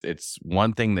It's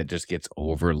one thing that just gets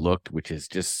overlooked, which is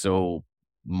just so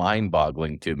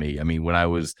mind-boggling to me. I mean, when I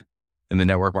was in the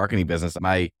network marketing business,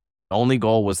 my only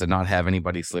goal was to not have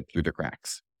anybody slip through the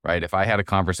cracks, right? If I had a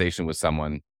conversation with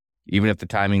someone, even if the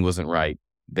timing wasn't right,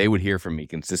 they would hear from me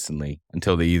consistently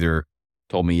until they either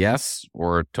told me yes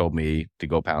or told me to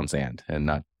go pound sand and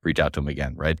not reach out to them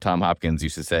again, right? Tom Hopkins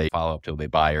used to say, follow up till they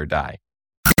buy or die.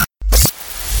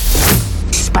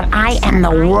 But I am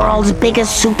the world's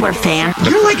biggest super fan.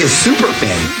 You're like a super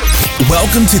fan.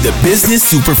 Welcome to the Business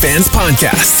Superfans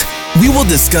Podcast. We will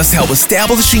discuss how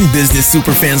establishing business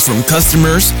superfans from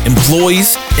customers,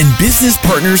 employees, and business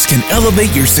partners can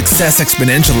elevate your success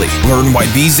exponentially. Learn why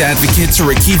these advocates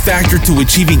are a key factor to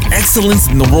achieving excellence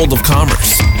in the world of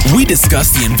commerce. We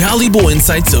discuss the invaluable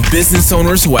insights of business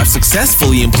owners who have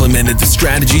successfully implemented the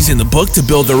strategies in the book to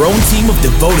build their own team of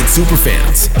devoted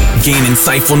superfans. Gain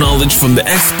insightful knowledge from the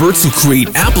experts who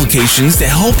create applications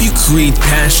that help you create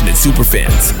passionate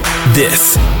superfans.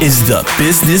 This is the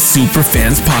Business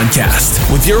Superfans Podcast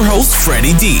with your host,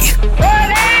 Freddie D.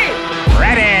 Ready!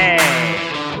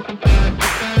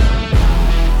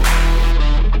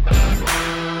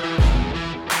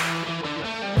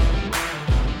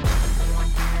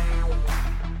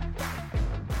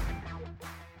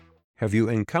 Have you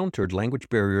encountered language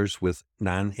barriers with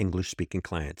non-English speaking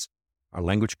clients? Are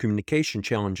language communication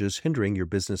challenges hindering your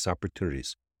business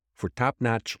opportunities? For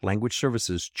top-notch language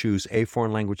services, choose A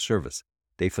Foreign Language Service.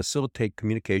 They facilitate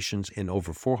communications in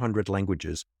over 400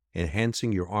 languages,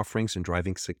 enhancing your offerings and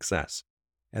driving success.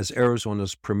 As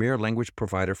Arizona's premier language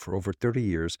provider for over 30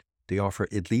 years, they offer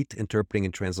elite interpreting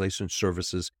and translation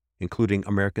services, including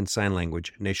American Sign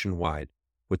Language, nationwide.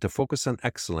 With a focus on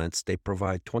excellence, they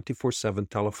provide 24/7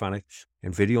 telephonic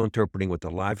and video interpreting with a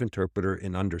live interpreter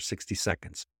in under 60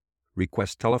 seconds.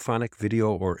 Request telephonic,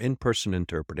 video, or in-person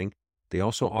interpreting. They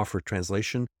also offer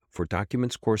translation for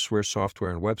documents, courseware,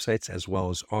 software, and websites, as well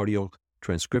as audio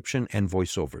transcription and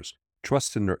voiceovers.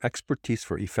 Trust in their expertise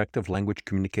for effective language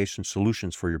communication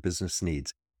solutions for your business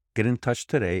needs. Get in touch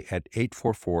today at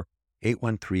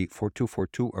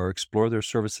 844-813-4242 or explore their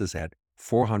services at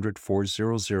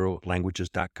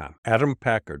 400-400languages.com. Adam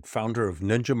Packard, founder of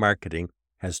Ninja Marketing,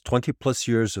 has 20-plus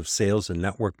years of sales and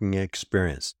networking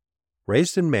experience.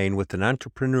 Raised in Maine with an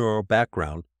entrepreneurial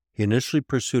background, he initially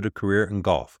pursued a career in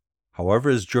golf. However,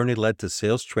 his journey led to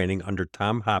sales training under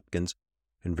Tom Hopkins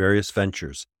and various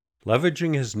ventures.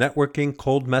 Leveraging his networking,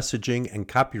 cold messaging, and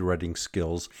copywriting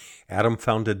skills, Adam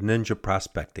founded Ninja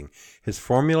Prospecting. His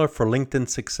formula for LinkedIn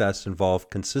success involved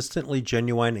consistently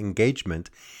genuine engagement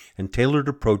and tailored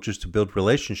approaches to build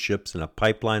relationships in a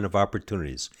pipeline of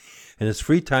opportunities. In his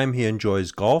free time, he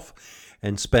enjoys golf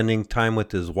and spending time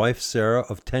with his wife, Sarah,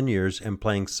 of 10 years, and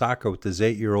playing soccer with his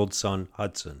 8-year-old son,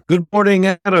 Hudson. Good morning,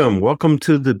 Adam. Welcome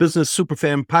to the Business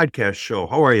Superfan Podcast Show.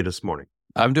 How are you this morning?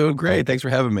 I'm doing great. Thanks for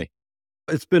having me.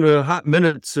 It's been a hot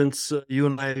minute since you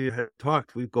and I had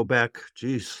talked. We go back,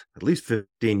 at least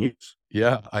 15 years.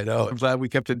 Yeah, I know. I'm glad we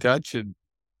kept in touch and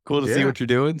cool to see what you're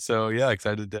doing. So yeah,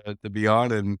 excited to be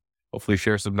on and hopefully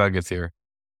share some nuggets here.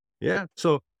 Yeah.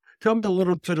 So tell me a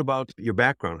little bit about your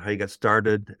background, how you got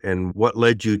started and what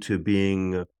led you to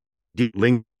being deep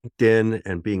LinkedIn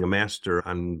and being a master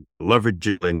on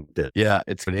leveraging LinkedIn. Yeah,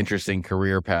 it's an interesting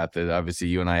career path that obviously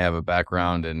you and I have a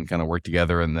background and kind of work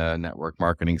together in the network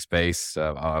marketing space.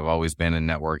 I've always been in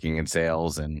networking and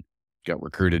sales and got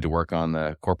recruited to work on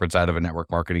the corporate side of a network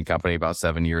marketing company about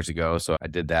 7 years ago. So I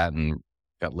did that and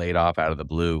got laid off out of the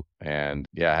blue. And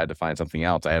yeah, I had to find something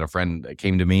else. I had a friend that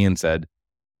came to me and said,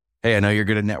 "Hey, I know you're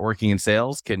good at networking and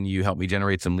sales. Can you help me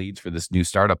generate some leads for this new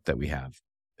startup that we have?"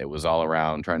 It was all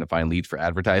around trying to find leads for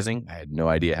advertising. I had no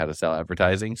idea how to sell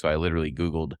advertising. So I literally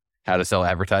Googled how to sell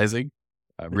advertising.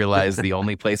 I realized the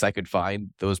only place I could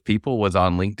find those people was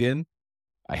on LinkedIn.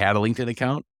 I had a LinkedIn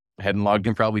account. I hadn't logged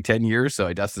in probably 10 years. So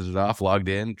I dusted it off, logged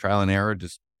in, trial and error,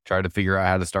 just tried to figure out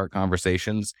how to start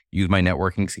conversations, use my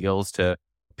networking skills to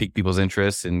pique people's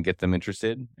interests and get them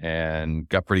interested, and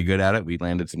got pretty good at it. We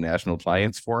landed some national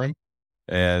clients for him.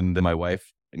 And my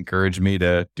wife encouraged me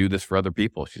to do this for other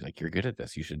people. She's like, "You're good at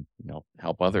this. You should,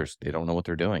 help others. They don't know what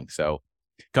they're doing." So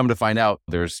come to find out,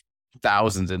 there's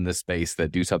thousands in this space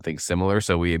that do something similar.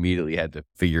 So we immediately had to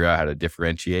figure out how to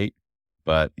differentiate.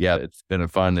 But yeah, it's been a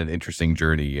fun and interesting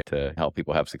journey to help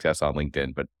people have success on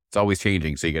LinkedIn, but it's always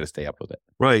changing. So you got to stay up with it.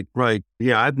 Right.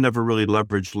 Yeah, I've never really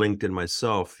leveraged LinkedIn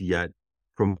myself yet.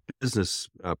 From a business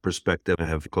perspective, I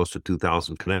have close to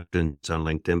 2,000 connections on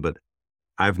LinkedIn, but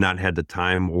I've not had the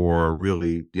time or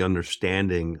really the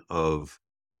understanding of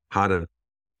how to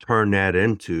turn that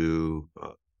into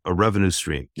a revenue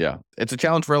stream. Yeah, it's a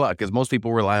challenge for a lot because most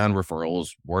people rely on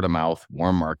referrals, word of mouth,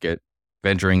 warm market.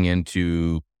 Venturing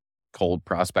into cold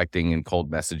prospecting and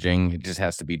cold messaging. It just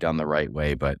has to be done the right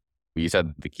way. But you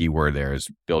said the key word there is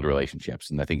build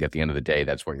relationships. And I think at the end of the day,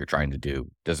 that's what you're trying to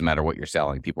do. Doesn't matter what you're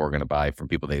selling. People are going to buy from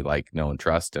people they like, know, and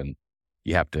trust. And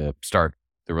you have to start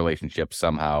the relationship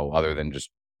somehow other than just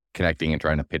connecting and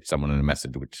trying to pitch someone in a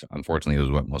message, which unfortunately is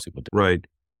what most people do. Right.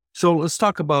 So let's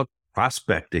talk about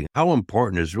prospecting. How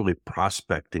important is really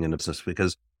prospecting in a business?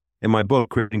 Because in my book,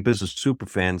 Creating Business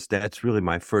Superfans, that's really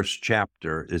my first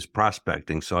chapter is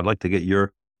prospecting. So I'd like to get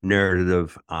your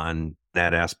narrative on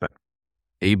that aspect.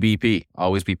 ABP,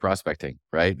 always be prospecting,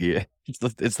 right? Yeah.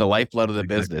 It's the lifeblood of the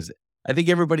business. I think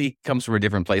everybody comes from a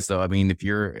different place though. I mean, if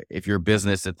your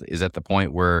business is at the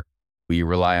point where you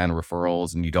rely on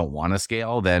referrals and you don't want to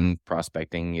scale, then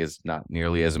prospecting is not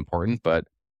nearly as important. But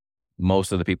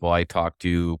most of the people I talk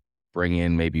to bring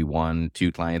in maybe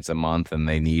 1-2 clients a month and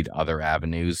they need other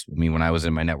avenues. I mean, when I was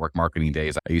in my network marketing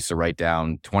days, I used to write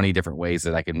down 20 different ways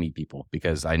that I could meet people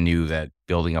because I knew that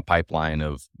building a pipeline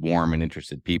of warm and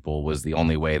interested people was the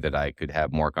only way that I could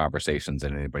have more conversations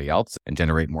than anybody else and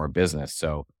generate more business.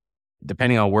 So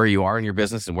depending on where you are in your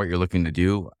business and what you're looking to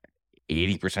do,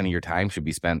 80% of your time should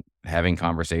be spent having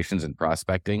conversations and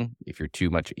prospecting. If you're too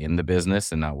much in the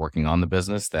business and not working on the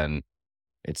business, then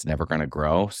it's never going to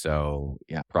grow. So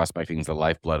yeah, prospecting is the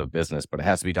lifeblood of business, but it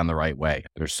has to be done the right way.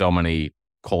 There's so many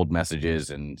cold messages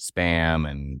and spam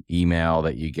and email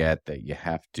that you get that you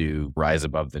have to rise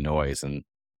above the noise. And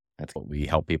that's what we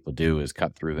help people do is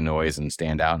cut through the noise and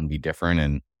stand out and be different.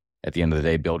 And at the end of the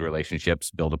day, build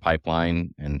relationships, build a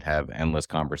pipeline, and have endless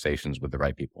conversations with the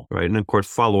right people. Right. And of course,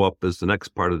 follow-up is the next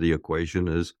part of the equation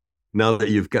is now that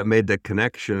you've made that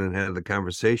connection and had the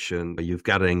conversation, you've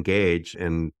got to engage,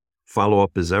 and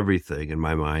follow-up is everything in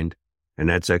my mind. And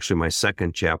that's actually my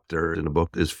second chapter in the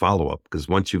book is follow-up, because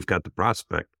once you've got the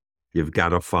prospect, you've got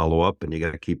to follow up and you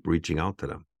got to keep reaching out to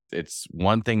them. It's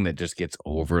one thing that just gets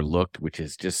overlooked, which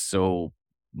is just so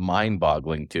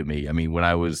mind-boggling to me. I mean, when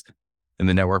I was in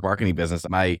the network marketing business,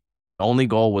 my only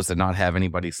goal was to not have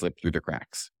anybody slip through the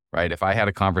cracks, right? If I had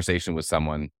a conversation with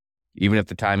someone, even if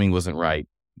the timing wasn't right,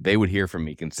 they would hear from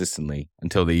me consistently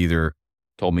until they either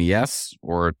told me yes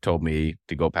or told me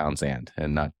to go pound sand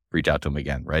and not reach out to them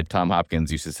again, right? Tom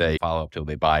Hopkins used to say, follow up till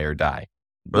they buy or die.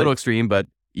 A little extreme, but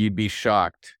you'd be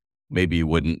shocked, maybe you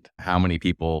wouldn't, how many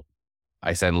people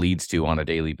I send leads to on a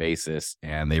daily basis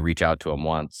and they reach out to them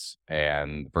once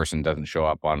and the person doesn't show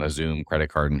up on a Zoom, credit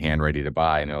card in hand, ready to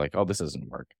buy. And they're like, oh, this doesn't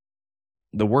work.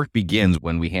 The work begins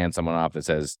when we hand someone off that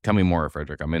says, tell me more,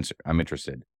 Frederick, I'm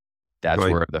interested. That's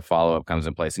where the follow-up comes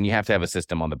in place. And you have to have a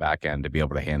system on the back end to be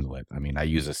able to handle it. I mean, I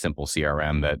use a simple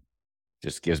CRM that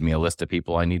just gives me a list of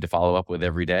people I need to follow up with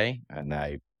every day. And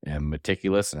I am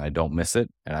meticulous and I don't miss it.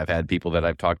 And I've had people that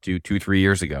I've talked to 2-3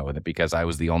 years ago that because I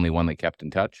was the only one that kept in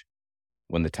touch,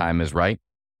 when the time is right,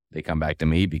 they come back to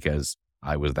me because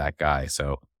I was that guy.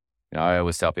 So, I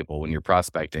always tell people when you're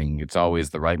prospecting, it's always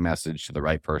the right message to the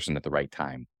right person at the right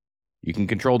time. You can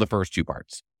control the first 2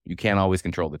 parts. You can't always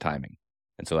control the timing.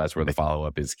 And so that's where the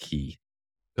follow-up is key.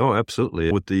 Oh,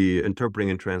 absolutely. With the interpreting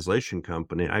and translation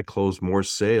company, I close more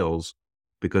sales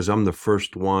because I'm the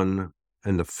first one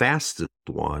and the fastest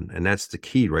one. And that's the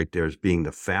key right there, is being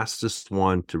the fastest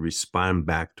one to respond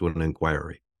back to an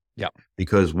inquiry. Yeah.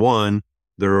 Because one,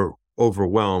 they're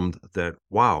overwhelmed that,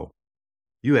 wow,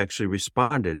 you actually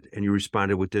responded, and you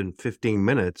responded within 15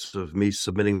 minutes of me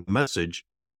submitting the message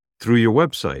through your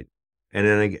website. And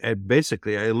then I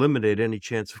basically eliminate any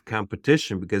chance of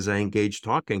competition because I engaged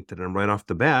talking to them right off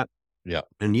the bat. Yeah.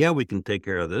 And yeah, we can take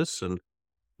care of this. And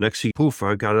next thing, poof,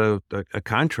 I got a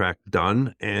contract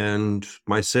done, and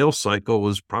my sales cycle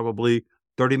was probably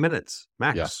 30 minutes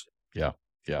max.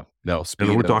 Yeah. No,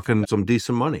 and we're talking some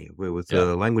decent money with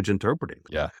language interpreting.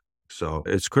 Yeah. So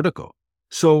it's critical.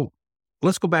 So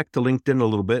let's go back to LinkedIn a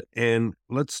little bit and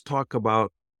let's talk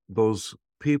about those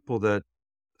people that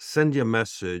send you a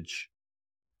message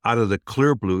out of the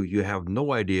clear blue. You have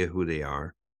no idea who they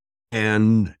are,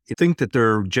 and you think that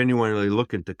they're genuinely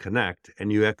looking to connect,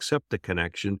 and you accept the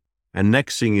connection. And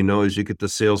next thing you know is you get the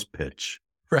sales pitch.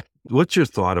 Right. What's your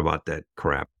thought about that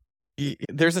crap?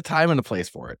 There's a time and a place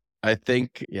for it. I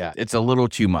think, it's a little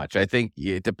too much. I think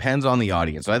it depends on the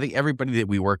audience. So I think everybody that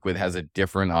we work with has a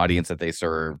different audience that they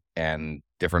serve and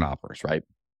different offers, right?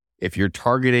 If you're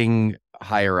targeting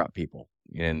higher up people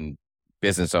in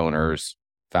business owners,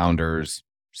 founders,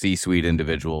 C-suite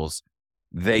individuals,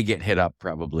 they get hit up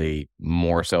probably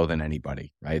more so than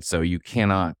anybody, right? So you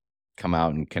cannot come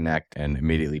out and connect and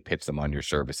immediately pitch them on your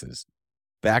services.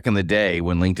 Back in the day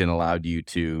when LinkedIn allowed you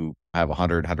to have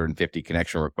 100, 150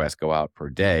 connection requests go out per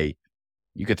day,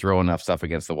 you could throw enough stuff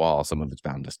against the wall, some of it's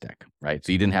bound to stick, right?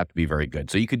 So you didn't have to be very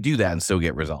good. So you could do that and still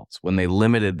get results. When they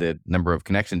limited the number of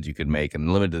connections you could make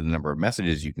and limited the number of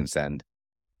messages you can send,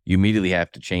 you immediately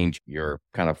have to change your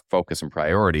kind of focus and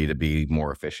priority to be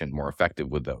more efficient, more effective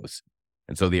with those.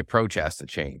 And so the approach has to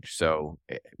change. So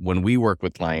when we work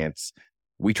with clients,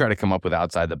 we try to come up with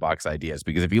outside the box ideas,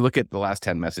 because if you look at the last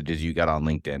 10 messages you got on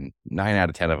LinkedIn, 9 out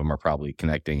of 10 of them are probably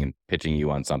connecting and pitching you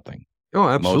on something. Oh,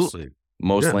 absolutely.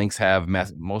 Most links have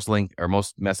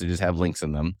most messages have links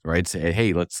in them, right? Say,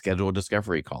 hey, let's schedule a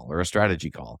discovery call or a strategy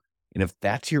call. And if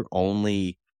that's your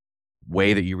only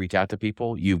way that you reach out to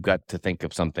people, you've got to think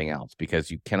of something else, because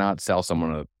you cannot sell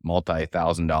someone a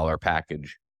multi-$1,000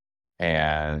 package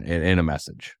and in a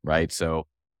message, right? So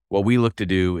what we look to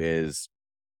do is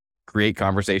create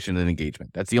conversation and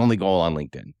engagement. That's the only goal on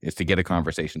LinkedIn, is to get a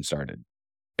conversation started.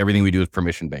 Everything we do is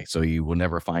permission based, so you will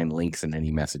never find links in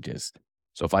any messages.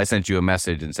 So if I sent you a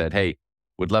message and said, hey,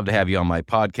 would love to have you on my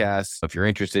podcast. If you're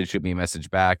interested, shoot me a message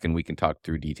back and we can talk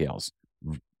through details,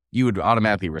 you would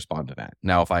automatically respond to that.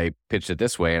 Now, if I pitched it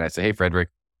this way and I say, hey, Frederick,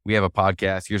 we have a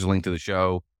podcast. Here's a link to the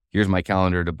show. Here's my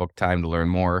calendar to book time to learn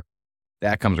more.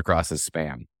 That comes across as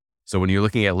spam. So when you're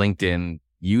looking at LinkedIn,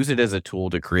 use it as a tool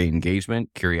to create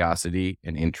engagement, curiosity,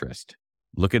 and interest.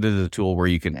 Look at it as a tool where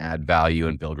you can add value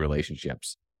and build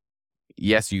relationships.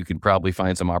 Yes, you can probably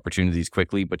find some opportunities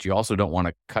quickly, but you also don't want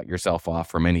to cut yourself off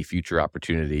from any future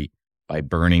opportunity by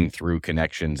burning through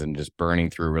connections and just burning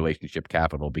through relationship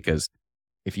capital. Because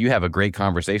if you have a great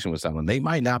conversation with someone, they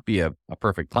might not be a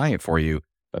perfect client for you,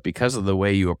 but because of the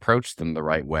way you approach them the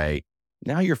right way,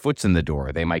 now your foot's in the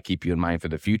door. They might keep you in mind for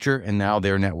the future, and now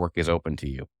their network is open to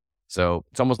you. So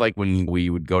it's almost like when we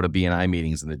would go to BNI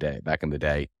meetings back in the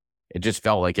day, it just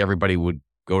felt like everybody would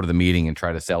go to the meeting and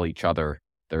try to sell each other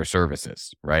their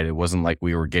services, right? It wasn't like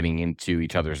we were getting into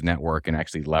each other's network and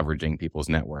actually leveraging people's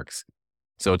networks.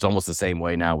 So it's almost the same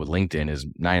way now with LinkedIn. Is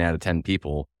 9 out of 10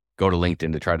 people go to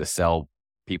LinkedIn to try to sell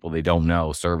people they don't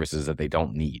know services that they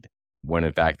don't need, when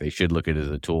in fact they should look at it as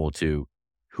a tool to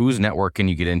whose network can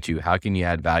you get into? How can you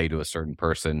add value to a certain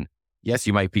person? Yes,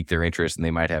 you might pique their interest and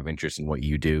they might have interest in what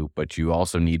you do, but you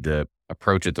also need to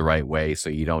approach it the right way so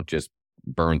you don't just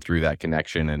burn through that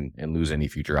connection and lose any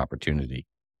future opportunity.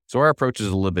 So our approach is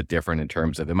a little bit different in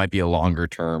terms of it might be a longer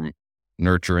term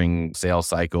nurturing sales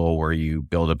cycle where you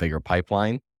build a bigger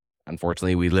pipeline.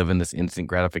 Unfortunately, we live in this instant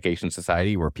gratification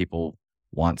society where people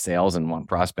want sales and want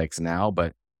prospects now.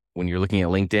 But when you're looking at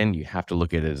LinkedIn, you have to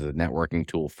look at it as a networking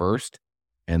tool first,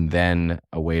 and then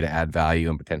a way to add value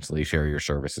and potentially share your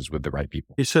services with the right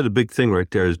people. You said a big thing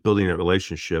right there is building that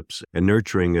relationships and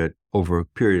nurturing it over a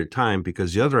period of time,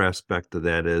 because the other aspect of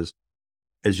that is,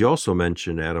 as you also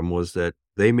mentioned, Adam, was that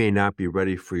they may not be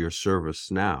ready for your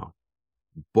service now,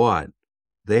 but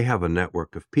they have a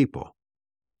network of people.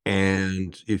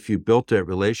 And if you built that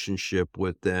relationship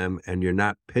with them and you're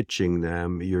not pitching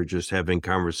them, you're just having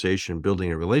conversation,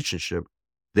 building a relationship,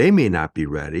 they may not be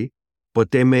ready,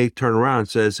 but they may turn around and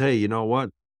says, hey, you know what?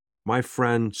 My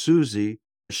friend Susie,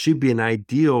 she'd be an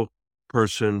ideal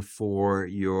person for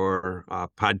your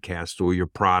podcast or your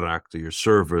product or your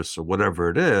service or whatever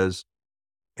it is.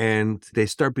 And they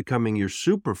start becoming your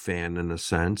super fan in a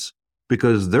sense,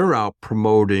 because they're out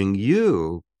promoting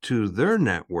you to their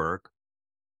network.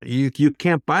 You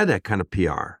can't buy that kind of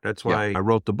PR. That's why I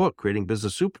wrote the book, Creating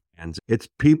Business Superfans. It's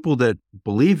people that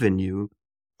believe in you,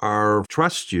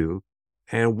 trust you,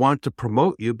 and want to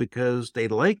promote you because they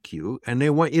like you and they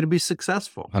want you to be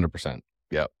successful. 100%.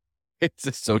 Yep. It's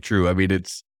just so true. I mean,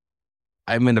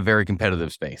 I'm in a very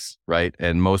competitive space, right?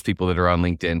 And most people that are on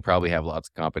LinkedIn probably have lots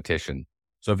of competition.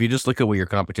 So if you just look at what your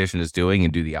competition is doing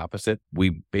and do the opposite,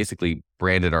 we basically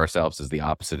branded ourselves as the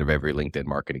opposite of every LinkedIn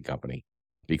marketing company,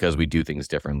 because we do things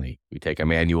differently. We take a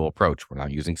manual approach. We're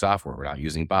not using software. We're not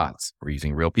using bots. We're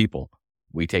using real people.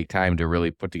 We take time to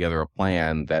really put together a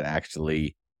plan that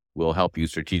actually will help you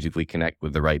strategically connect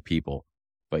with the right people.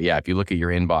 But yeah, if you look at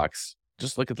your inbox,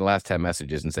 just look at the last 10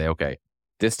 messages and say, okay,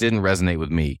 this didn't resonate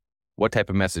with me. What type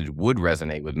of message would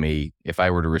resonate with me if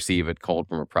I were to receive it cold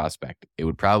from a prospect? It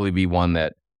would probably be one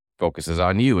that focuses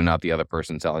on you and not the other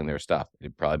person selling their stuff.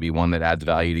 It'd probably be one that adds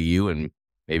value to you and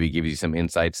maybe gives you some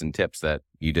insights and tips that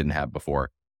you didn't have before.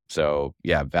 So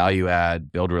yeah, value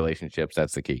add, build relationships.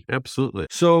 That's the key. Absolutely.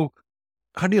 So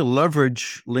how do you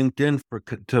leverage LinkedIn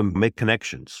to make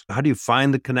connections? How do you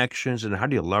find the connections and how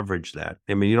do you leverage that?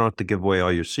 I mean, you don't have to give away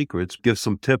all your secrets. Give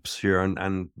some tips here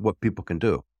on what people can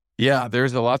do. Yeah,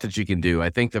 there's a lot that you can do.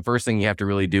 I think the first thing you have to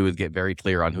really do is get very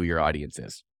clear on who your audience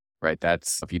is, right?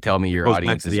 That's, if you tell me your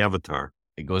audience is the avatar.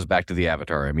 It goes back to the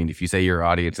avatar. I mean, if you say your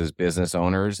audience is business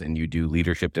owners and you do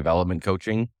leadership development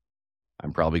coaching,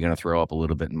 I'm probably going to throw up a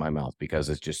little bit in my mouth because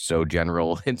it's just so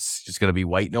general. It's just going to be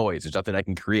white noise. There's nothing I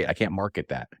can create. I can't market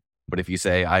that. But if you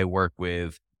say I work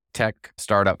with tech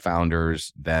startup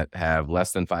founders that have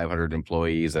less than 500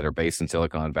 employees that are based in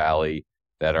Silicon Valley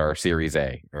that are Series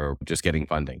A or just getting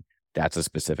funding, that's a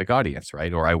specific audience,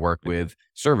 right? Or I work with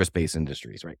service-based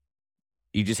industries, right?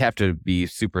 You just have to be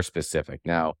super specific.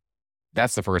 Now,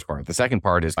 that's the first part. The second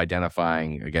part is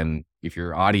identifying, again, if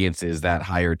your audience is that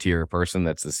higher tier person,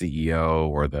 that's the CEO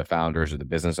or the founders or the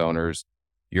business owners,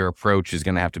 your approach is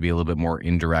going to have to be a little bit more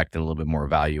indirect and a little bit more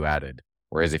value added.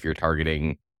 Whereas if you're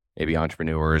targeting maybe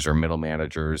entrepreneurs or middle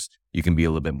managers, you can be a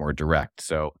little bit more direct.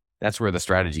 So that's where the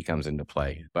strategy comes into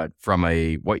play. But from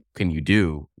a what can you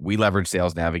do, we leverage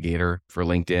Sales Navigator for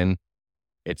LinkedIn.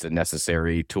 It's a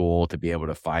necessary tool to be able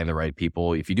to find the right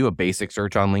people. If you do a basic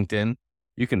search on LinkedIn,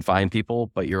 you can find people,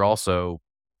 but you're also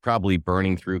probably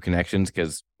burning through connections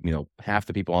because, half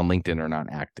the people on LinkedIn are not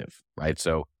active, right?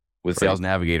 So with Sales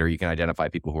Navigator, you can identify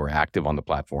people who are active on the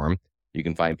platform. You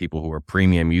can find people who are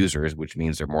premium users, which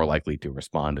means they're more likely to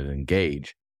respond and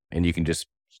engage. And you can just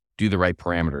do the right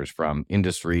parameters from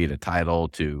industry to title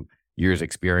to years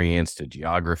experience to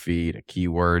geography to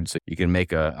keywords. So you can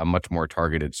make a much more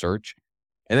targeted search.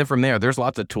 And then from there, there's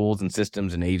lots of tools and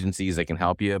systems and agencies that can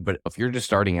help you. But if you're just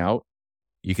starting out,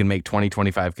 you can make 20,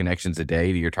 25 connections a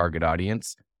day to your target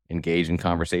audience, engage in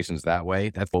conversations that way.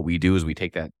 That's what we do is we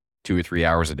take that 2 or 3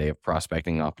 hours a day of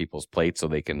prospecting off people's plates so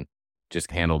they can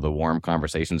just handle the warm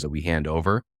conversations that we hand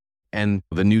over. And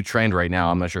the new trend right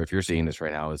now, I'm not sure if you're seeing this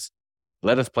right now, is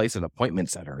let us place an appointment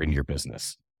setter in your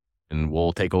business and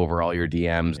we'll take over all your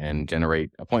DMs and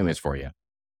generate appointments for you.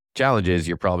 Challenge is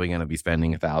you're probably going to be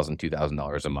spending $1,000,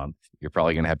 $2,000 a month. You're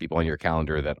probably going to have people on your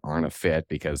calendar that aren't a fit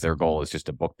because their goal is just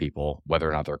to book people, whether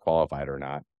or not they're qualified or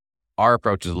not. Our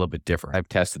approach is a little bit different. I've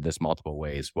tested this multiple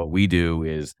ways. What we do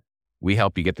is we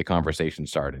help you get the conversation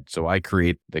started. So I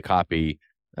create the copy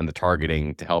and the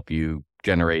targeting to help you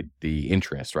generate the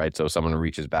interest, right? So someone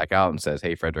reaches back out and says,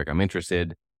 hey, Frederick, I'm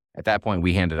interested. At that point,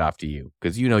 we hand it off to you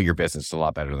because you know your business a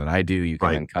lot better than I do. You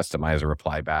can then customize a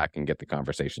reply back and get the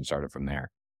conversation started from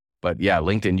there. But yeah,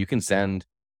 LinkedIn, you can send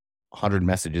 100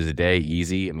 messages a day,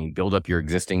 easy. I mean, build up your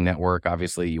existing network.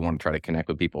 Obviously, you want to try to connect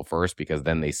with people first because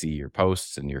then they see your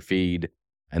posts and your feed,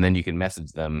 and then you can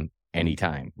message them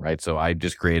anytime, right? So I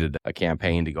just created a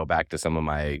campaign to go back to some of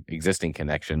my existing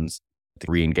connections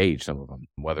to re-engage some of them,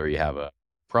 whether you have a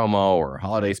promo or a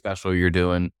holiday special you're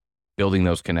doing, building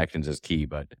those connections is key,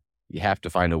 but you have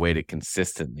to find a way to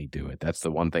consistently do it. That's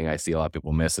the one thing I see a lot of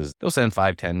people miss is they'll send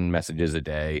 5, 10 messages a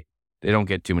day. They don't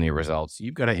get too many results.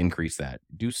 You've got to increase that.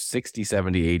 Do 60,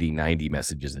 70, 80, 90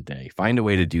 messages a day. Find a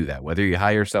way to do that. Whether you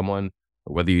hire someone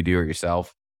or whether you do it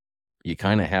yourself, you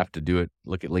kind of have to do it.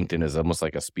 Look at LinkedIn as almost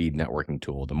like a speed networking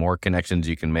tool. The more connections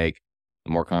you can make,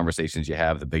 the more conversations you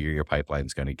have, the bigger your pipeline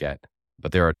is going to get.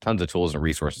 But there are tons of tools and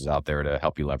resources out there to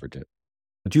help you leverage it.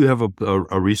 Do you have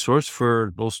a resource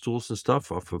for those tools and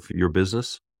stuff off of your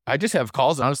business? I just have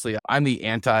calls. Honestly, I'm the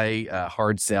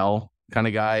anti-hard sell kind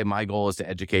of guy. My goal is to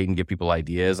educate and give people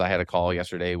ideas. I had a call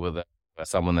yesterday with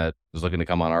someone that was looking to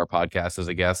come on our podcast as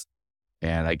a guest.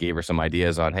 And I gave her some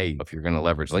ideas on, hey, if you're going to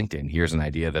leverage LinkedIn, here's an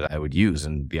idea that I would use.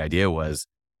 And the idea was,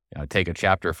 take a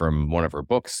chapter from one of her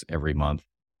books every month,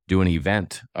 do an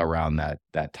event around that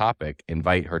topic,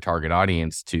 invite her target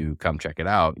audience to come check it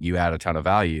out. You add a ton of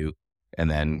value. And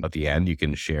then at the end, you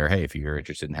can share, hey, if you're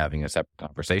interested in having a separate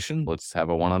conversation, let's have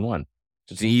a one-on-one.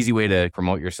 So it's an easy way to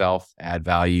promote yourself, add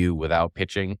value without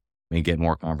pitching, and get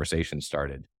more conversations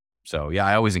started. So yeah,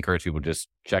 I always encourage people to just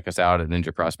check us out at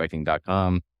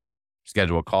ninjaprospecting.com,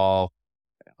 schedule a call.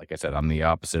 Like I said, I'm the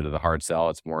opposite of the hard sell.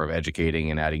 It's more of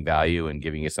educating and adding value and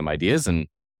giving you some ideas. And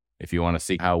if you want to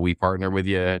see how we partner with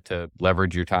you to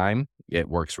leverage your time, it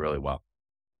works really well.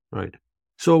 Right.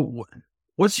 So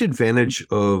what's the advantage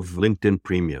of LinkedIn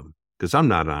Premium? Because I'm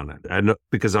not on it. I know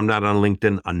because I'm not on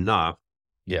LinkedIn enough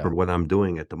for what I'm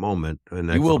doing at the moment. And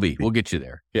you will be. We'll get you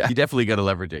there. Yeah, you definitely got to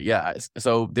leverage it. Yeah.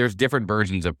 So there's different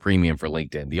versions of Premium for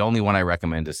LinkedIn. The only one I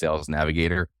recommend is Sales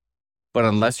Navigator. But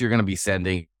unless you're going to be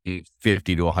sending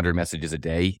 50 to 100 messages a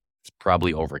day, it's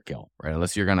probably overkill, right?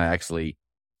 Unless you're going to actually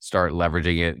start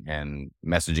leveraging it and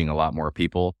messaging a lot more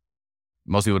people.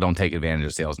 Most people don't take advantage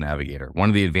of Sales Navigator. One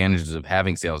of the advantages of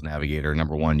having Sales Navigator,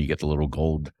 number one, you get the little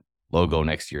gold logo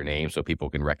next to your name so people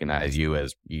can recognize you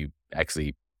as you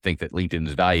actually think that LinkedIn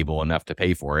is valuable enough to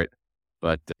pay for it.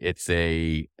 But it's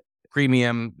a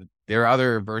premium. There are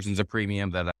other versions of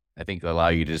premium that I think allow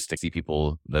you just to see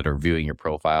people that are viewing your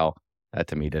profile. That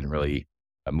to me didn't really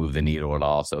move the needle at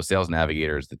all. So Sales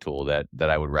Navigator is the tool that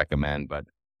I would recommend. But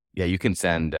yeah, you can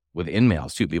send with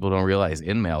InMails too. People don't realize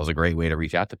InMail is a great way to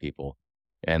reach out to people.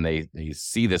 And they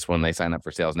see this when they sign up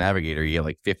for Sales Navigator, you get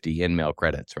like 50 in-mail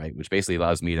credits, right? Which basically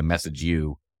allows me to message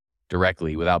you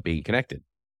directly without being connected.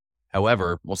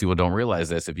 However, most people don't realize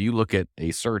this. If you look at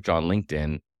a search on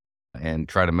LinkedIn and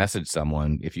try to message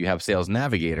someone, if you have Sales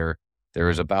Navigator, there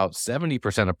is about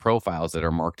 70% of profiles that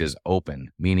are marked as open,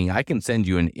 meaning I can send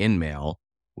you an in-mail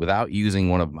without using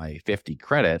one of my 50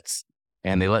 credits,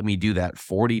 and they let me do that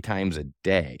 40 times a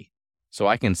day. So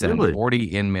I can send 40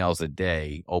 in-mails a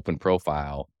day, open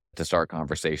profile, to start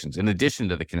conversations, in addition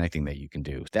to the connecting that you can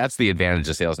do. That's the advantage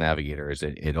of Sales Navigator, is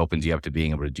it opens you up to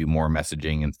being able to do more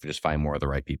messaging and just find more of the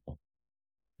right people.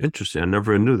 Interesting. I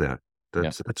never knew that.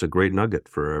 That's a great nugget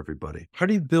for everybody. How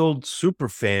do you build super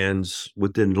fans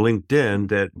within LinkedIn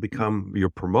that become your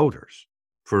promoters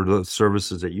for the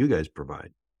services that you guys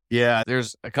provide? Yeah,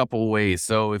 there's a couple ways.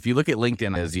 So if you look at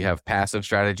LinkedIn, as you have passive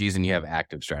strategies and you have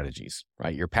active strategies,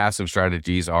 right? Your passive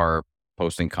strategies are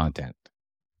posting content.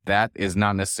 That is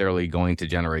not necessarily going to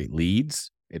generate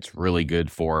leads. It's really good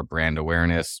for brand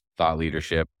awareness, thought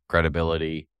leadership,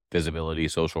 credibility, visibility,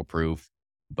 social proof.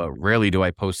 But rarely do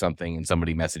I post something and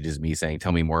somebody messages me saying,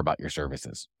 tell me more about your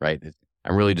services, right?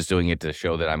 I'm really just doing it to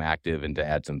show that I'm active and to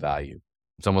add some value.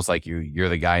 It's almost like you're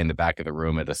the guy in the back of the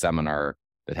room at a seminar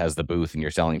that has the booth and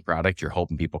you're selling product. You're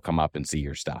hoping people come up and see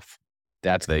your stuff.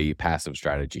 That's the passive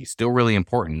strategy. Still really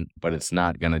important, but it's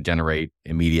not going to generate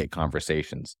immediate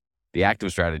conversations. The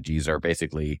active strategies are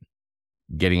basically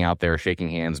getting out there, shaking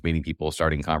hands, meeting people,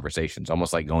 starting conversations,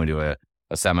 almost like going to a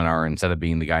seminar. Instead of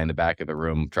being the guy in the back of the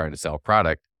room trying to sell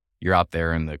product, you're out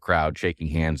there in the crowd shaking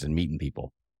hands and meeting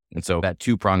people. And so that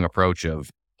two-prong approach of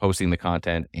posting the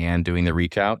content and doing the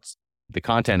reach outs, the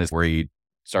content is where you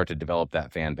start to develop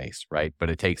that fan base, right? But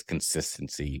it takes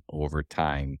consistency over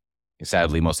time.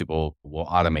 Sadly, most people will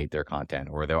automate their content,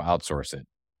 or they'll outsource it,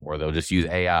 or they'll just use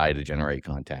AI to generate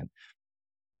content.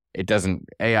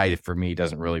 AI for me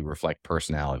doesn't really reflect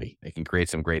personality. It can create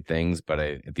some great things, but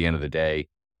at the end of the day,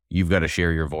 you've got to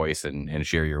share your voice and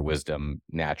share your wisdom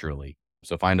naturally.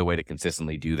 So find a way to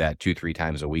consistently do that 2-3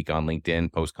 times a week on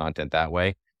LinkedIn, post content that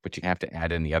way. But you have to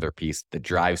add in the other piece that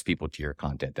drives people to your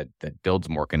content, that builds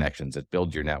more connections, that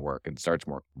builds your network and starts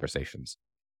more conversations.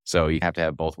 So you have to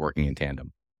have both working in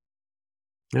tandem.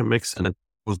 It makes sense. It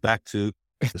goes back to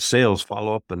the sales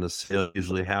follow-up, and the sale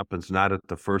usually happens not at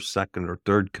the first, second, or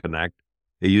third connect.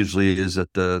 It usually is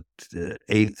at the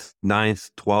 8th, 9th,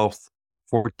 12th,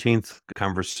 14th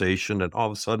conversation, and all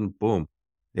of a sudden, boom,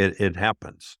 it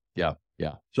happens. Yeah.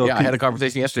 So I had a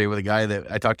conversation yesterday with a guy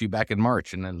that I talked to back in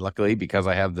March, and then luckily, because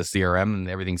I have the CRM and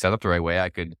everything set up the right way,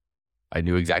 I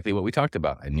knew exactly what we talked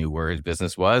about. I knew where his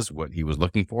business was, what he was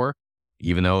looking for,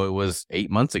 even though it was 8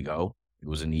 months ago. It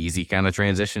was an easy kind of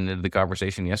transition into the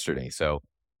conversation yesterday. So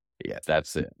yeah,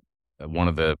 that's it. One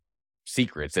of the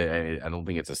secrets. I don't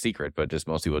think it's a secret, but just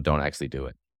most people don't actually do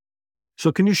it.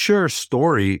 So can you share a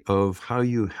story of how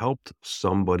you helped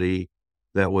somebody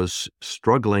that was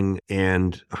struggling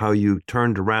and how you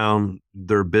turned around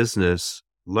their business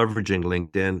leveraging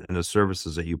LinkedIn and the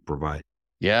services that you provide?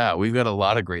 Yeah, we've got a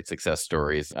lot of great success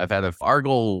stories. Our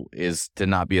goal is to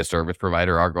not be a service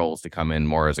provider. Our goal is to come in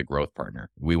more as a growth partner.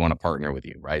 We want to partner with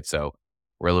you, right? So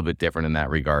we're a little bit different in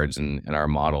that regards, and our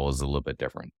model is a little bit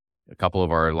different. A couple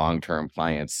of our long-term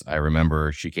clients, I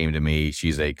remember she came to me.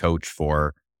 She's a coach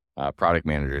for product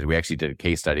managers. We actually did a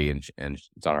case study and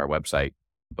it's on our website,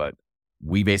 but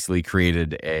we basically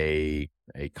created a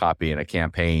copy and a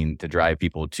campaign to drive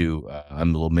people to a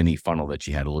little mini funnel that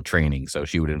she had, a little training. So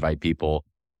she would invite people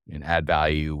and add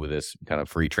value with this kind of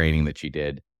free training that she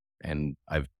did. And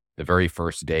the very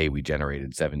first day we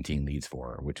generated 17 leads for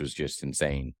her, which was just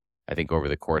insane. I think over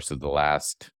the course of the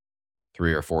last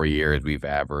 3 or 4 years, we've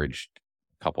averaged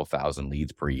a couple thousand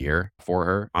leads per year for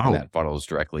her. Wow. And that funnels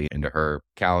directly into her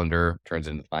calendar, turns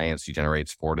into clients. She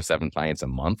generates 4 to 7 clients a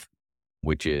month,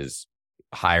 which is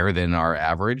higher than our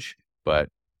average. But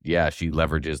yeah, she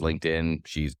leverages LinkedIn.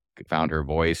 She's found her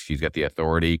voice. She's got the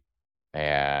authority,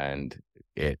 and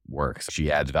it works. She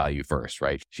adds value first,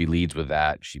 right? She leads with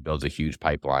that. She builds a huge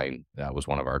pipeline. That was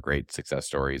one of our great success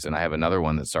stories. And I have another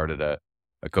one that started a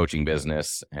coaching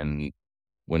business. And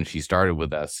when she started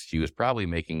with us, she was probably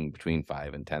making between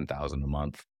 $5,000 and $10,000 a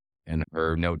month. And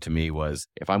her note to me was,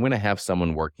 if I'm going to have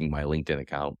someone working my LinkedIn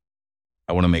account,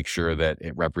 I want to make sure that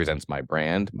it represents my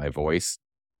brand, my voice,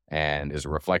 and is a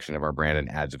reflection of our brand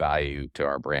and adds value to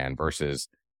our brand versus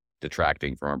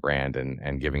detracting from our brand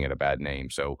and giving it a bad name.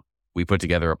 So we put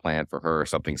together a plan for her,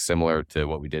 something similar to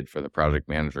what we did for the project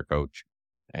manager coach.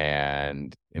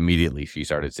 And immediately she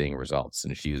started seeing results,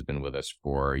 and she's been with us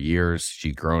for years.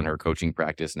 She's grown her coaching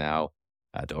practice now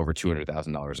to over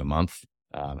 $200,000 a month.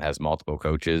 has multiple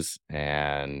coaches,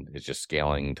 and it's just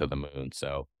scaling to the moon.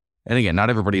 So, and again, not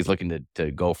everybody's looking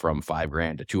to go from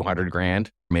 $5,000 to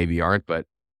 200,000, maybe aren't, but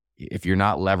if you're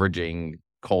not leveraging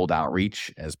cold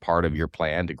outreach as part of your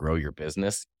plan to grow your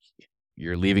business,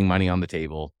 you're leaving money on the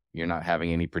table. You're not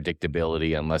having any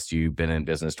predictability unless you've been in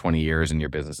business 20 years and your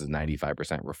business is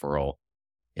 95% referral.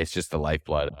 It's just the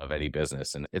lifeblood of any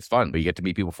business. And it's fun. You get to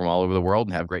meet people from all over the world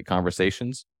and have great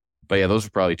conversations. But yeah, those are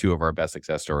probably two of our best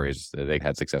success stories. They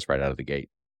had success right out of the gate.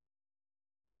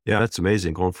 Yeah, that's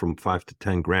amazing. Going from 5 to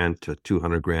 10 grand to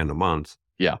 200,000 a month.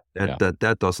 Yeah.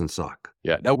 That doesn't suck.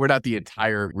 Yeah. No, we're not the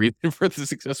entire reason for the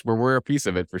success, but we're a piece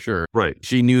of it for sure. Right.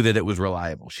 She knew that it was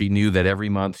reliable. She knew that every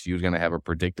month she was going to have a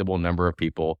predictable number of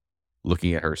people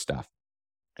looking at her stuff.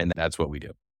 And that's what we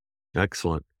do.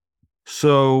 Excellent.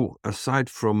 So aside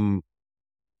from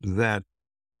that,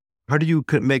 how do you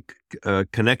make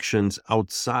connections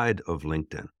outside of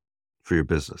LinkedIn for your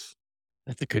business?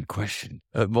 That's a good question.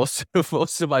 Most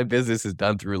of my business is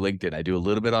done through LinkedIn. I do a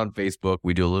little bit on Facebook.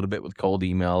 We do a little bit with cold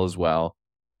email as well.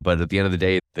 But at the end of the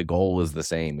day, the goal is the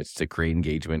same. It's to create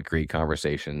engagement, create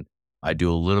conversation. I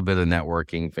do a little bit of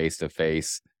networking face to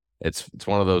face. It's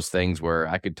one of those things where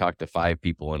I could talk to 5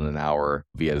 people in an hour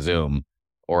via Zoom,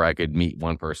 or I could meet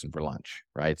one person for lunch,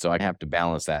 right? So I have to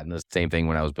balance that. And the same thing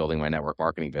when I was building my network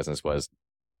marketing business was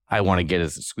I want to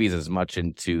squeeze as much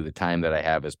into the time that I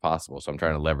have as possible. So I'm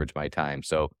trying to leverage my time.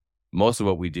 So most of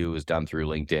what we do is done through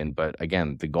LinkedIn. But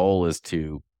again, the goal is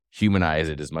to humanize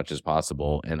it as much as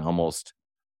possible. And almost,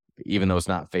 even though it's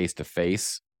not face to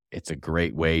face, it's a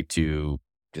great way to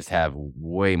just have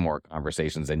way more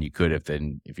conversations than you could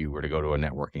if you were to go to a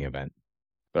networking event.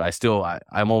 But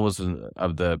I'm almost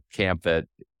of the camp that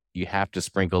you have to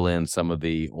sprinkle in some of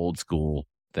the old school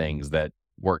things that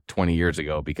worked 20 years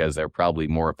ago because they're probably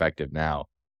more effective now.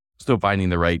 Still finding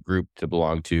the right group to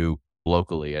belong to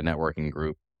locally, a networking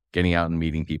group, getting out and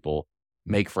meeting people,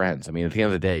 make friends. I mean, at the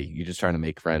end of the day, you're just trying to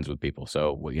make friends with people.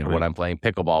 So, right. When I'm playing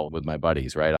pickleball with my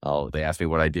buddies, right? They ask me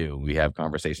what I do. We have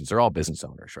conversations. They're all business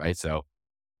owners, right? So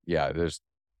yeah,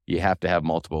 you have to have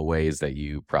multiple ways that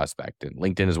you prospect. And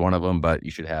LinkedIn is one of them, but you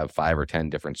should have 5 or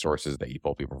 10 different sources that you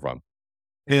pull people from.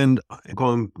 And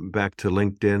going back to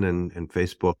LinkedIn and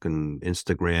Facebook and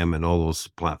Instagram and all those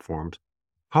platforms,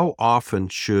 how often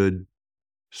should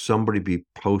somebody be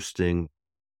posting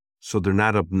so they're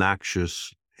not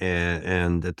obnoxious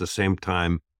and at the same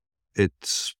time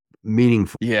it's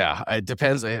meaningful? Yeah, it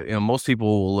depends. Most people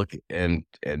will look and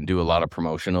do a lot of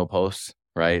promotional posts,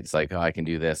 right? It's like, oh, I can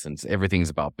do this, and everything's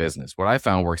about business. What I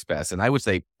found works best, and I would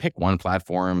say pick one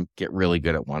platform, get really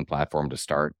good at one platform to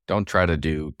start. Don't try to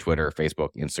do Twitter,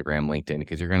 Facebook, Instagram, LinkedIn,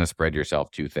 because you're going to spread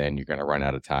yourself too thin. You're going to run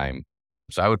out of time.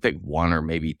 So I would pick 1 or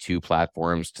maybe 2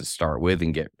 platforms to start with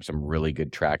and get some really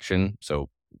good traction. So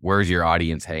where's your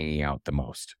audience hanging out the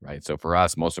most, right? So for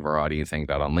us, most of our audience hangs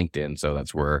out on LinkedIn. So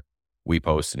that's where we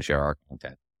post and share our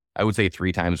content. I would say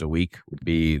 3 times a week would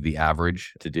be the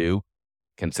average to do.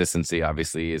 Consistency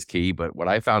obviously is key, but what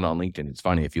I found on LinkedIn, it's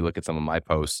funny, if you look at some of my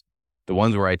posts, the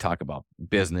ones where I talk about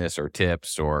business or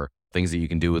tips or things that you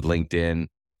can do with LinkedIn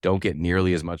don't get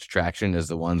nearly as much traction as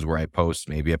the ones where I post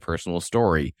maybe a personal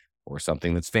story or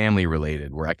something that's family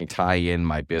related, where I can tie in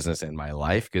my business and my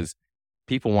life, because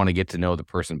people want to get to know the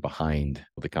person behind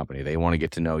the company. They want to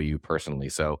get to know you personally.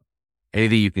 So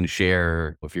anything you can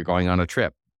share, if you're going on a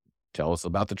trip, tell us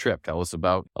about the trip. Tell us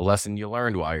about a lesson you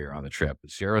learned while you're on the trip.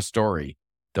 Share a story.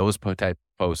 Those type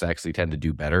posts actually tend to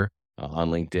do better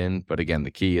on LinkedIn. But again,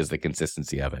 the key is the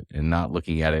consistency of it and not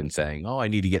looking at it and saying, oh, I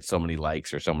need to get so many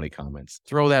likes or so many comments.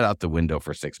 Throw that out the window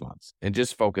for 6 months and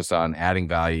just focus on adding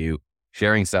value,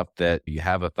 sharing stuff that you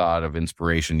have a thought of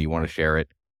inspiration, you want to share it.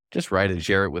 Just write and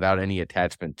share it without any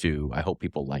attachment to, I hope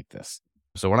people like this.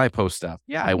 So when I post stuff,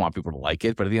 yeah, I want people to like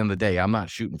it. But at the end of the day, I'm not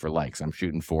shooting for likes. I'm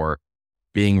shooting for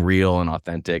being real and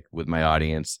authentic with my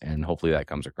audience. And hopefully that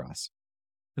comes across.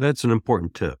 That's an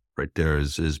important tip right there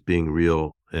is being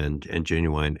real and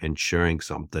genuine and sharing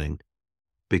something,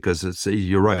 because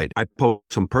you're right. I post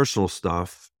some personal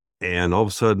stuff and all of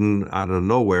a sudden out of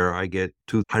nowhere, I get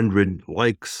 200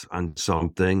 likes on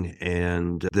something.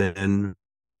 And then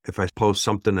if I post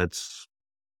something that's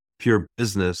pure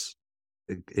business,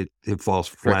 it falls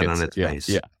flat on its face.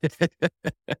 Yeah.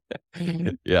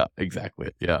 Yeah,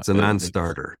 exactly. Yeah. It's a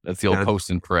non-starter. That's the old post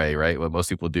and pray, right? What most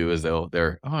people do is I'm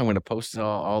going to post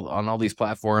on all these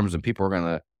platforms and people are going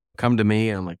to come to me.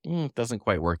 And I'm like, it doesn't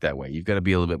quite work that way. You've got to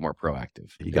be a little bit more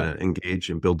proactive. You got to engage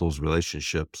and build those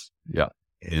relationships. Yeah.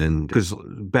 And because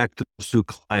back to those 2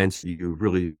 clients, you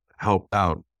really help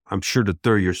out. I'm sure that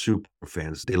they're your super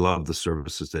fans. They love the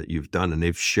services that you've done and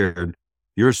they've shared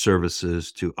your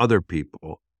services to other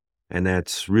people. And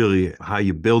that's really how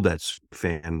you build that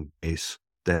fan base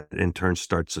that in turn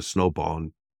starts to snowball.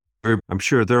 And I'm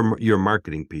sure they're your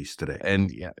marketing piece today.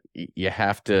 And you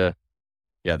have to,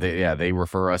 they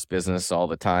refer us business all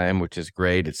the time, which is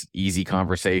great. It's easy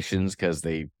conversations because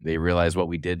they realize what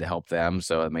we did to help them.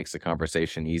 So it makes the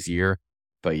conversation easier.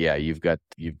 But yeah, you've got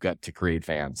to create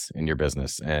fans in your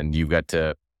business, and you've got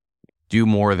to do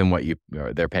more than what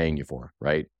they're paying you for,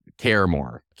 right? Care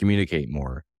more, communicate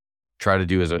more, try to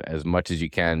do as much as you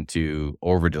can to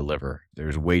over deliver.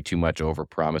 There's way too much over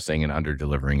promising and under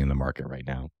delivering in the market right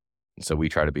now. So we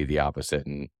try to be the opposite,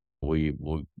 and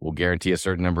we'll guarantee a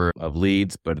certain number of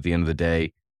leads. But at the end of the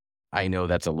day, I know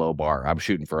that's a low bar. I'm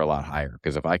shooting for a lot higher,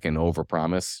 because if I can over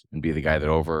promise and be the guy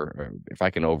that if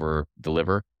I can over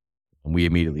deliver, we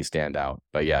immediately stand out.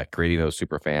 But yeah, creating those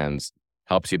super fans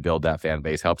helps you build that fan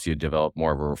base, helps you develop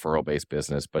more of a referral based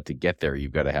business. But to get there,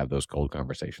 you've got to have those cold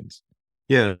conversations.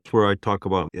 Yeah, that's where I talk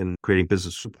about in creating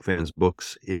business superfans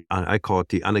books. I call it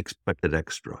the unexpected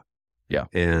extra. Yeah.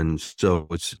 And so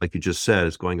it's like you just said,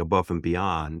 it's going above and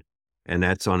beyond. And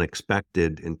that's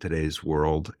unexpected in today's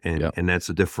world. And that's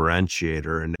a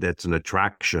differentiator, and that's an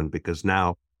attraction, because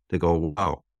now they go,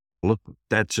 wow, look,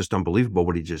 that's just unbelievable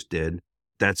what he just did.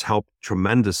 That's helped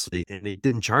tremendously. And he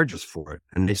didn't charge us for it.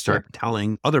 And they start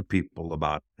telling other people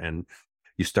about it. And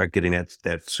you start getting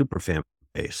that super fan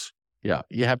base. Yeah.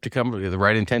 You have to come with the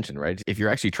right intention, right? If you're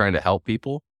actually trying to help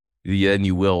people, then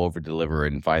you will over deliver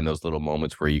and find those little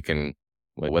moments where you can,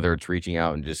 whether it's reaching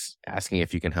out and just asking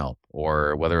if you can help,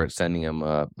 or whether it's sending them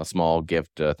a small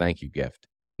gift, a thank you gift.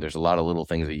 There's a lot of little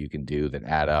things that you can do that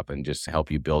add up and just help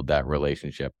you build that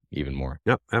relationship even more.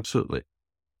 Yep, absolutely.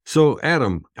 So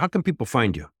Adam, how can people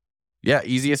find you? Yeah,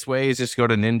 easiest way is just go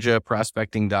to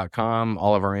ninjaprospecting.com.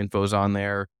 All of our info's on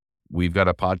there. We've got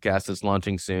a podcast that's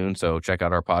launching soon, so check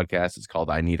out our podcast. It's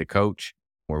called I Need a Coach,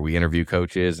 where we interview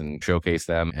coaches and showcase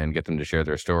them and get them to share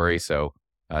their story. So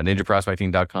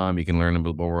ninjaprospecting.com, you can learn a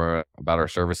bit more about our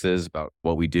services, about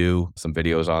what we do, some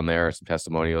videos on there, some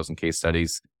testimonials and case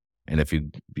studies. And if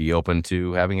you'd be open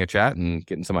to having a chat and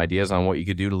getting some ideas on what you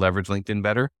could do to leverage LinkedIn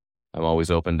better, I'm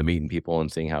always open to meeting people and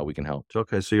seeing how we can help.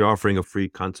 Okay, so you're offering a free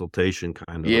consultation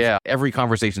kind of. Yeah, every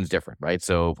conversation is different, right?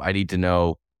 So I need to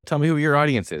know, tell me who your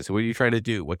audience is. What are you trying to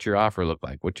do? What's your offer look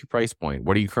like? What's your price point?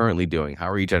 What are you currently doing? How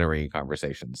are you generating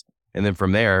conversations? And then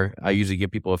from there, I usually give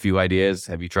people a few ideas.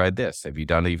 Have you tried this? Have you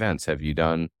done events? Have you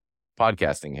done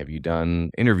podcasting? Have you done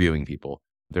interviewing people?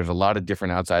 There's a lot of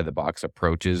different outside the box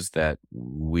approaches that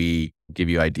we give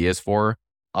you ideas for,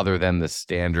 other than the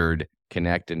standard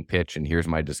connect and pitch and here's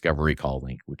my discovery call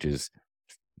link, which is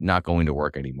not going to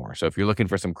work anymore. So if you're looking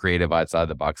for some creative outside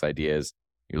the box ideas,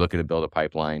 you're looking to build a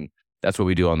pipeline, that's what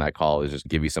we do on that call, is just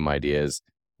give you some ideas.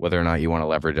 Whether or not you want to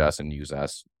leverage us and use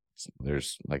us,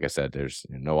 there's, like I said, there's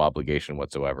no obligation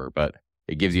whatsoever, but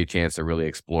it gives you a chance to really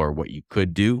explore what you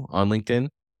could do on LinkedIn,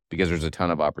 because there's a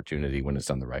ton of opportunity when it's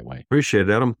done the right way. Appreciate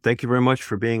it, Adam. Thank you very much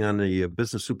for being on the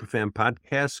Business Superfan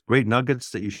podcast. Great nuggets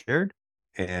that you shared.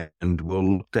 And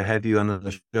we'll look to have you on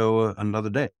the show another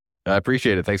day. I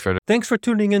appreciate it. Thanks for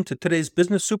tuning in to today's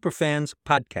Business Superfans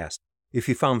podcast. If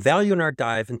you found value in our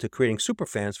dive into creating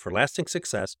superfans for lasting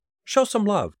success, show some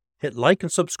love. Hit like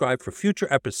and subscribe for future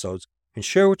episodes, and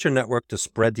share with your network to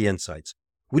spread the insights.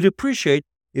 We'd appreciate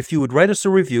if you would write us a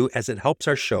review, as it helps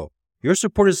our show. Your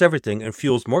support is everything and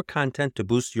fuels more content to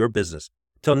boost your business.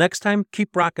 Till next time,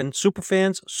 keep rocking,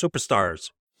 superfans,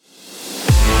 superstars.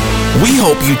 We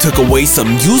hope you took away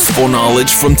some useful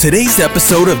knowledge from today's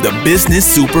episode of the Business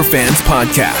Superfans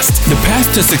podcast. The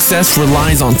path to success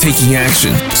relies on taking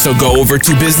action. So go over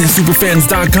to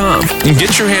businesssuperfans.com and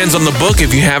get your hands on the book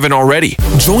if you haven't already.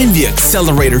 Join the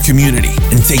Accelerator community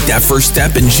and take that first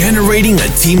step in generating a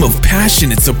team of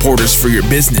passionate supporters for your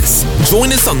business.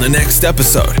 Join us on the next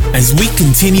episode as we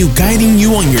continue guiding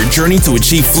you on your journey to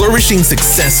achieve flourishing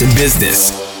success in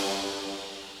business.